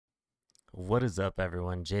What is up,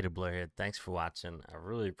 everyone? JadedBlur here. Thanks for watching. I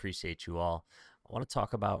really appreciate you all. I want to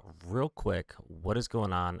talk about real quick what is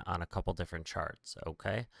going on a couple different charts,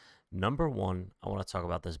 okay? Number one, I want to talk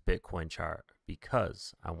about this Bitcoin chart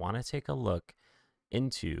because I want to take a look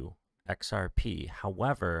into XRP.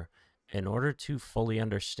 However, in order to fully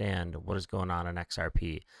understand what is going on in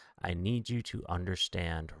XRP, I need you to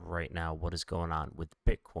understand right now what is going on with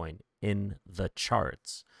Bitcoin in the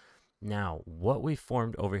charts. Now, what we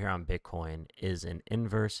formed over here on Bitcoin is an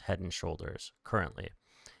inverse head and shoulders currently.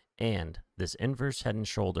 And this inverse head and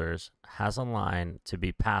shoulders has a line to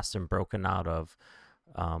be passed and broken out of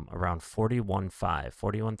around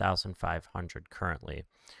 41,500 currently.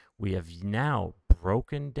 We have now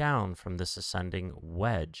broken down from this ascending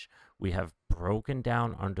wedge. We have broken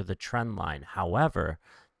down under the trend line. However,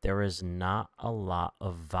 there is not a lot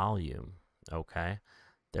of volume, okay?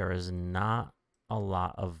 There is not a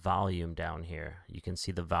lot of volume down here. You can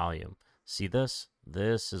see the volume. See this?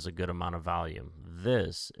 This is a good amount of volume.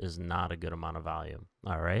 This is not a good amount of volume.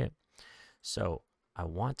 All right. So I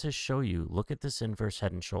want to show you, look at this inverse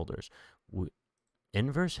head and shoulders.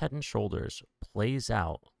 Inverse head and shoulders plays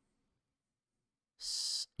out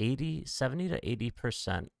 70 to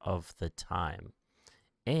 80% of the time.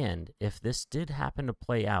 And if this did happen to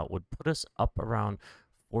play out, would put us up around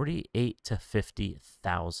 $48,000 to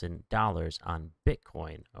 $50,000 on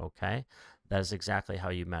Bitcoin, okay? That is exactly how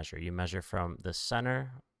you measure. You measure from the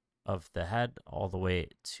center of the head all the way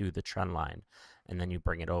to the trend line, and then you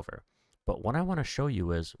bring it over. But what I want to show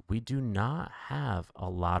you is we do not have a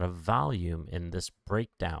lot of volume in this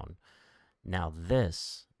breakdown. Now,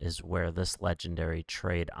 this is where this legendary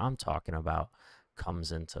trade I'm talking about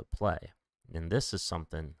comes into play. And this is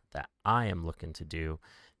something that I am looking to do,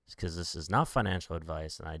 because this is not financial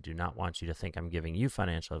advice, and I do not want you to think I'm giving you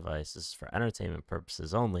financial advice. This is for entertainment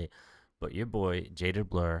purposes only. But your boy,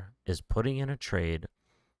 JadedBlur, is putting in a trade.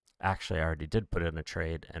 Actually, I already did put in a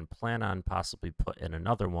trade and plan on possibly put in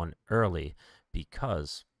another one early,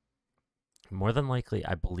 because more than likely,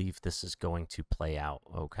 I believe this is going to play out,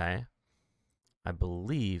 okay? I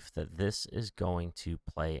believe that this is going to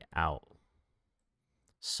play out.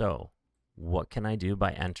 So what can I do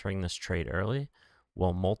by entering this trade early?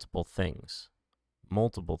 Well, multiple things.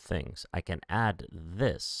 Multiple things. I can add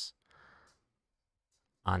this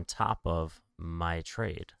on top of my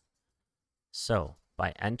trade. So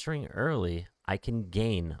by entering early, I can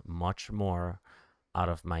gain much more out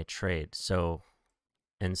of my trade. So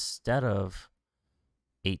instead of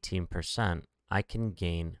 18%, I can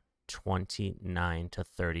gain 29 to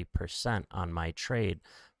 30% on my trade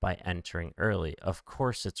by entering early. Of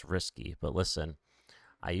course, it's risky, but listen,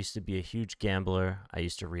 I used to be a huge gambler. I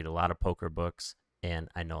used to read a lot of poker books, and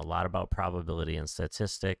I know a lot about probability and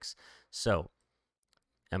statistics. So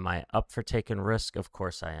am I up for taking risk? Of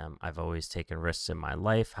course I am. I've always taken risks in my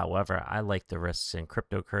life. However, I like the risks in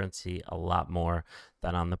cryptocurrency a lot more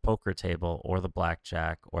than on the poker table or the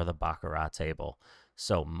blackjack or the baccarat table.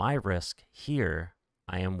 So my risk here,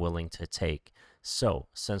 I am willing to take. So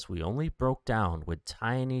since we only broke down with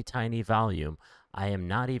tiny, tiny volume, I am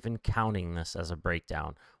not even counting this as a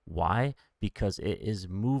breakdown. Why? Because it is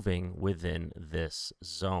moving within this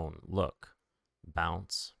zone. Look,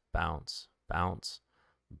 bounce, bounce, bounce,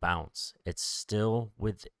 bounce. It's still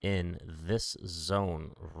within this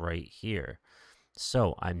zone right here.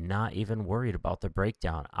 So I'm not even worried about the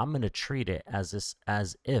breakdown. I'm going to treat it as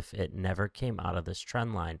if it never came out of this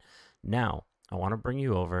trend line. Now, I want to bring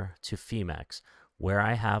you over to Femex, where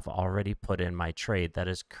I have already put in my trade that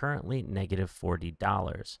is currently negative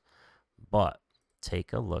 $40. But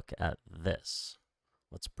take a look at this.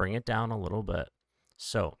 Let's bring it down a little bit.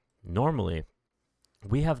 So normally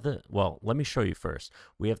we have let me show you first.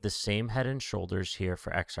 We have the same head and shoulders here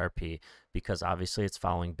for XRP because obviously it's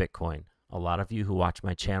following Bitcoin. A lot of you who watch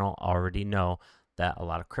my channel already know that a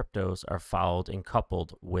lot of cryptos are followed and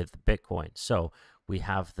coupled with Bitcoin. So we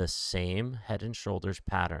have the same head and shoulders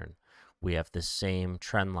pattern. We have the same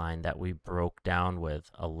trend line that we broke down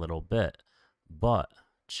with a little bit. But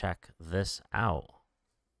check this out.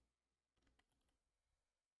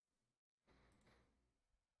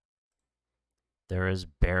 There is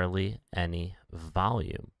barely any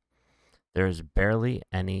volume. There is barely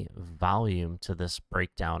any volume to this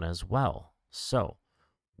breakdown as well. So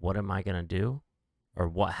what am I going to do? Or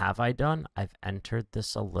what have I done? I've entered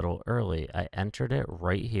this a little early. I entered it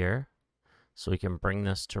right here. So we can bring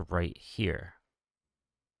this to right here.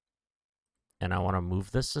 And I want to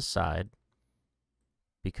move this aside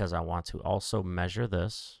because I want to also measure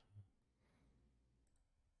this.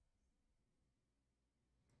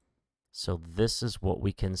 So this is what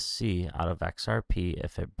we can see out of XRP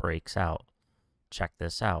if it breaks out. Check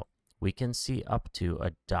this out. we can see up to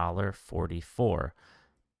 $1.44.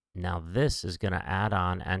 Now this is going to add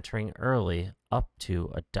on entering early up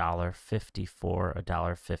to $1.54,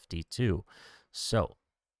 $1.52. So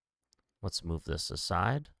let's move this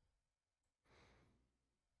aside.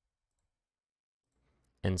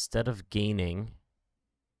 Instead of gaining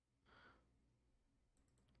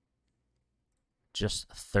just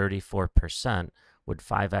 34% with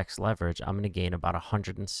 5x leverage, I'm going to gain about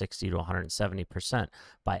 160 to 170%.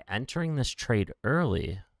 By entering this trade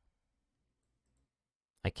early,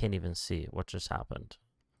 I can't even see what just happened.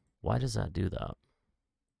 Why does that do that?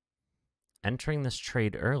 Entering this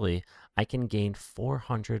trade early, I can gain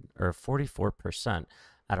 400 or 44%.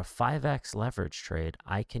 At a 5x leverage trade,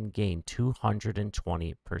 I can gain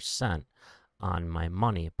 220% on my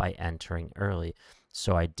money by entering early.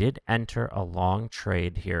 So I did enter a long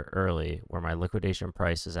trade here early where my liquidation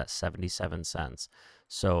price is at 77 cents.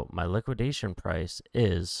 So my liquidation price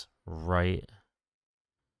is right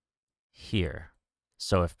here.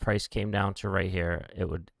 So if price came down to right here, it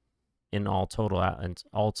would in all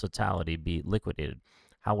totality be liquidated.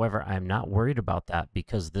 However, I'm not worried about that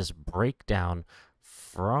because this breakdown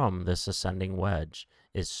from this ascending wedge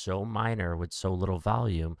is so minor with so little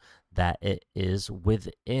volume that it is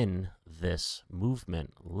within this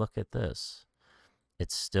movement. Look at this.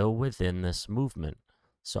 It's still within this movement.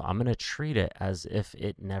 So I'm going to treat it as if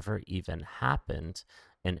it never even happened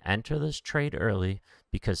and enter this trade early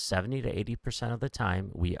because 70 to 80% of the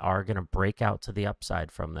time we are going to break out to the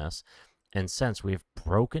upside from this. And since we've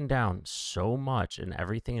broken down so much and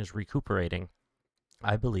everything is recuperating,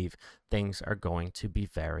 I believe things are going to be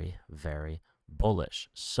very, very bullish.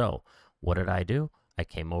 So what did I do? I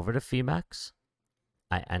came over to Femex.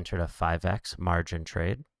 I entered a 5x margin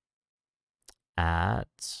trade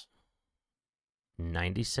at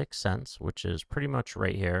 96 cents, which is pretty much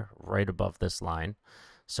right here, right above this line.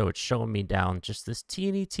 So it's showing me down just this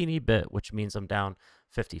teeny bit, which means I'm down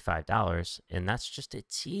 $55. And that's just a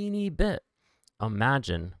teeny bit.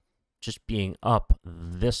 Imagine just being up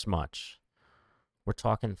this much. We're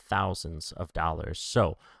talking thousands of dollars.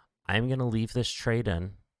 So I'm going to leave this trade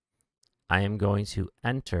in. I am going to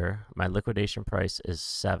enter. My liquidation price is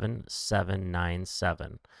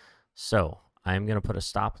 7797. So I'm going to put a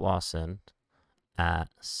stop loss in at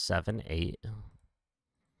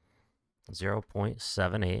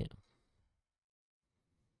 0.78.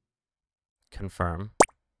 Confirm.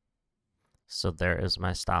 So there is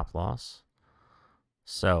my stop loss.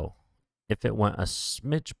 So if it went a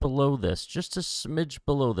smidge below this, just a smidge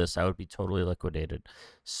below this, I would be totally liquidated.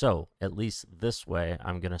 So at least this way,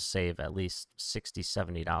 I'm going to save at least $60,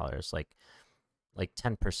 $70, like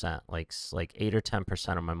 10%, like 8 or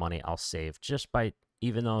 10% of my money I'll save just by,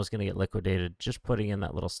 even though I was going to get liquidated, just putting in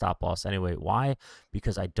that little stop loss anyway. Why?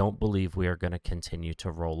 Because I don't believe we are going to continue to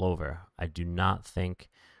roll over. I do not think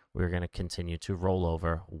we're going to continue to roll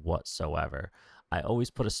over whatsoever. I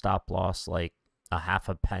always put a stop loss like a half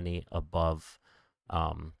a penny above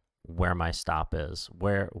where my stop is.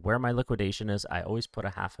 Where my liquidation is, I always put a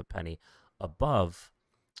half a penny above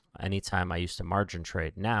anytime I used to margin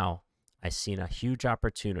trade. Now, I've seen a huge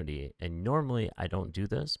opportunity, and normally I don't do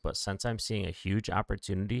this, but since I'm seeing a huge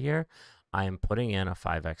opportunity here, I am putting in a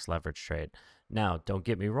 5x leverage trade. Now, don't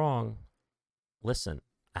get me wrong. Listen,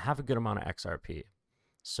 I have a good amount of XRP.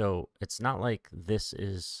 So it's not like this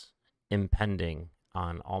is impending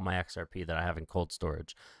on all my XRP that I have in cold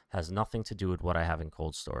storage. Has nothing to do with what I have in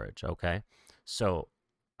cold storage, okay? So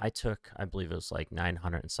I took, I believe it was like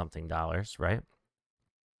 $900 and something, right?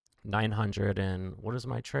 900 and, what is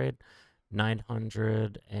my trade?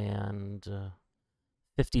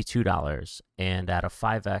 $952. And at a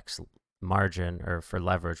 5x margin or for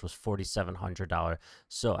leverage was $4,700.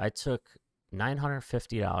 So I took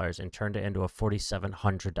 $950 and turned it into a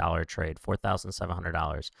 $4,700 trade,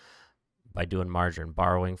 $4,700 by doing margin,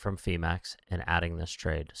 borrowing from Femex and adding this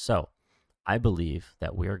trade. So I believe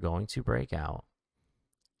that we are going to break out.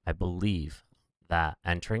 I believe that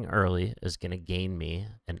entering early is going to gain me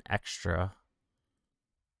an extra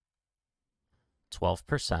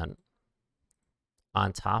 12%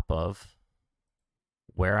 on top of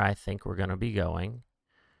where I think we're going to be going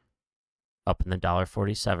up in the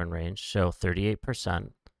 $1.47 range, so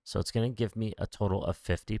 38%. So it's going to give me a total of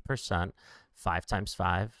 50%. 5 times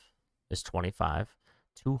 5 is 25.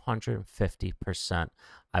 250%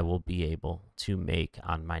 I will be able to make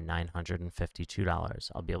on my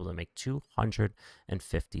 $952. I'll be able to make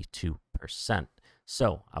 252%.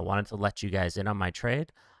 So I wanted to let you guys in on my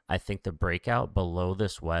trade. I think the breakout below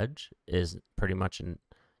this wedge is pretty much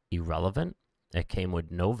irrelevant. It came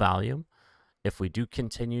with no volume. If we do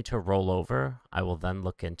continue to roll over, I will then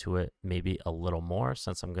look into it maybe a little more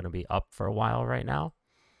since I'm going to be up for a while right now.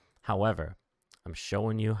 However, I'm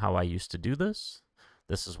showing you how I used to do this.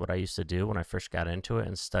 This is what I used to do when I first got into it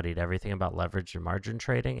and studied everything about leverage and margin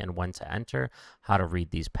trading and when to enter, how to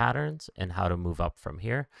read these patterns, and how to move up from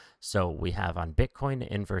here. So we have on Bitcoin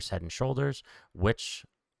inverse head and shoulders, which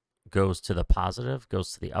goes to the positive,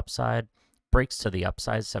 goes to the upside, breaks to the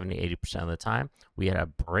upside 70-80% of the time. We had a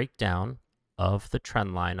breakdown of the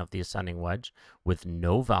trend line of the ascending wedge with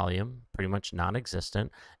no volume, pretty much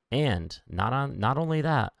non-existent. And not only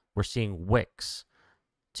that, we're seeing wicks,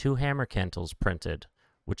 2 hammer candles printed,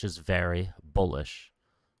 which is very bullish,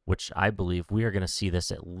 which I believe we are going to see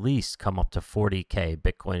this at least come up to 40K.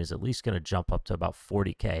 Bitcoin is at least going to jump up to about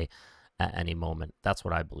 40K at any moment. That's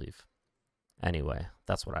what I believe. Anyway,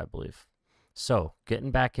 that's what I believe. So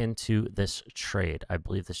getting back into this trade, I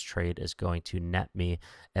believe this trade is going to net me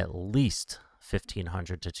at least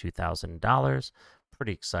 $1,500 to $2,000.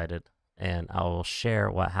 Pretty excited, and I will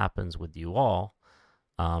share what happens with you all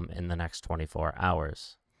in the next 24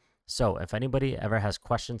 hours. So if anybody ever has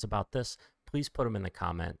questions about this, please put them in the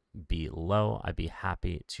comment below. I'd be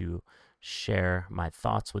happy to share my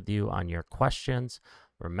thoughts with you on your questions.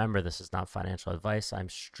 Remember, this is not financial advice. I'm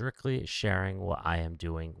strictly sharing what I am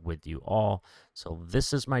doing with you all. So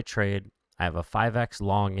this is my trade. I have a 5x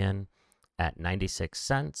long in at 96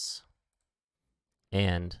 cents.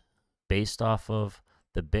 And based off of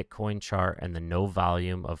the Bitcoin chart and the no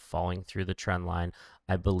volume of falling through the trend line,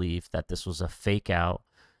 I believe that this was a fake out.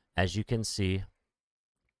 As you can see,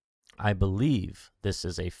 I believe this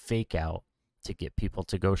is a fake out to get people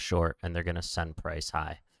to go short, and they're going to send price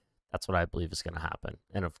high. That's what I believe is going to happen.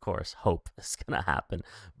 And of course, hope is going to happen.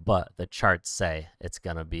 But the charts say it's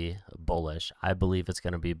going to be bullish. I believe it's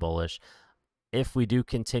going to be bullish. If we do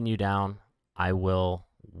continue down, I will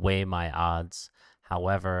weigh my odds.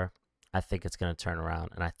 However, I think it's going to turn around,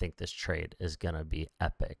 and I think this trade is going to be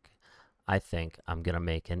epic. I think I'm going to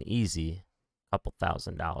make an easy couple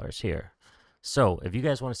 $1,000s here. So if you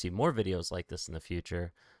guys want to see more videos like this in the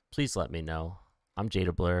future, please let me know. I'm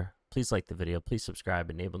JadedBlur. Please like the video. Please subscribe,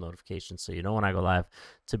 enable notifications so you know when I go live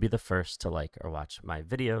to be the first to like or watch my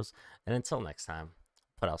videos. And until next time,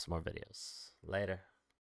 put out some more videos. Later.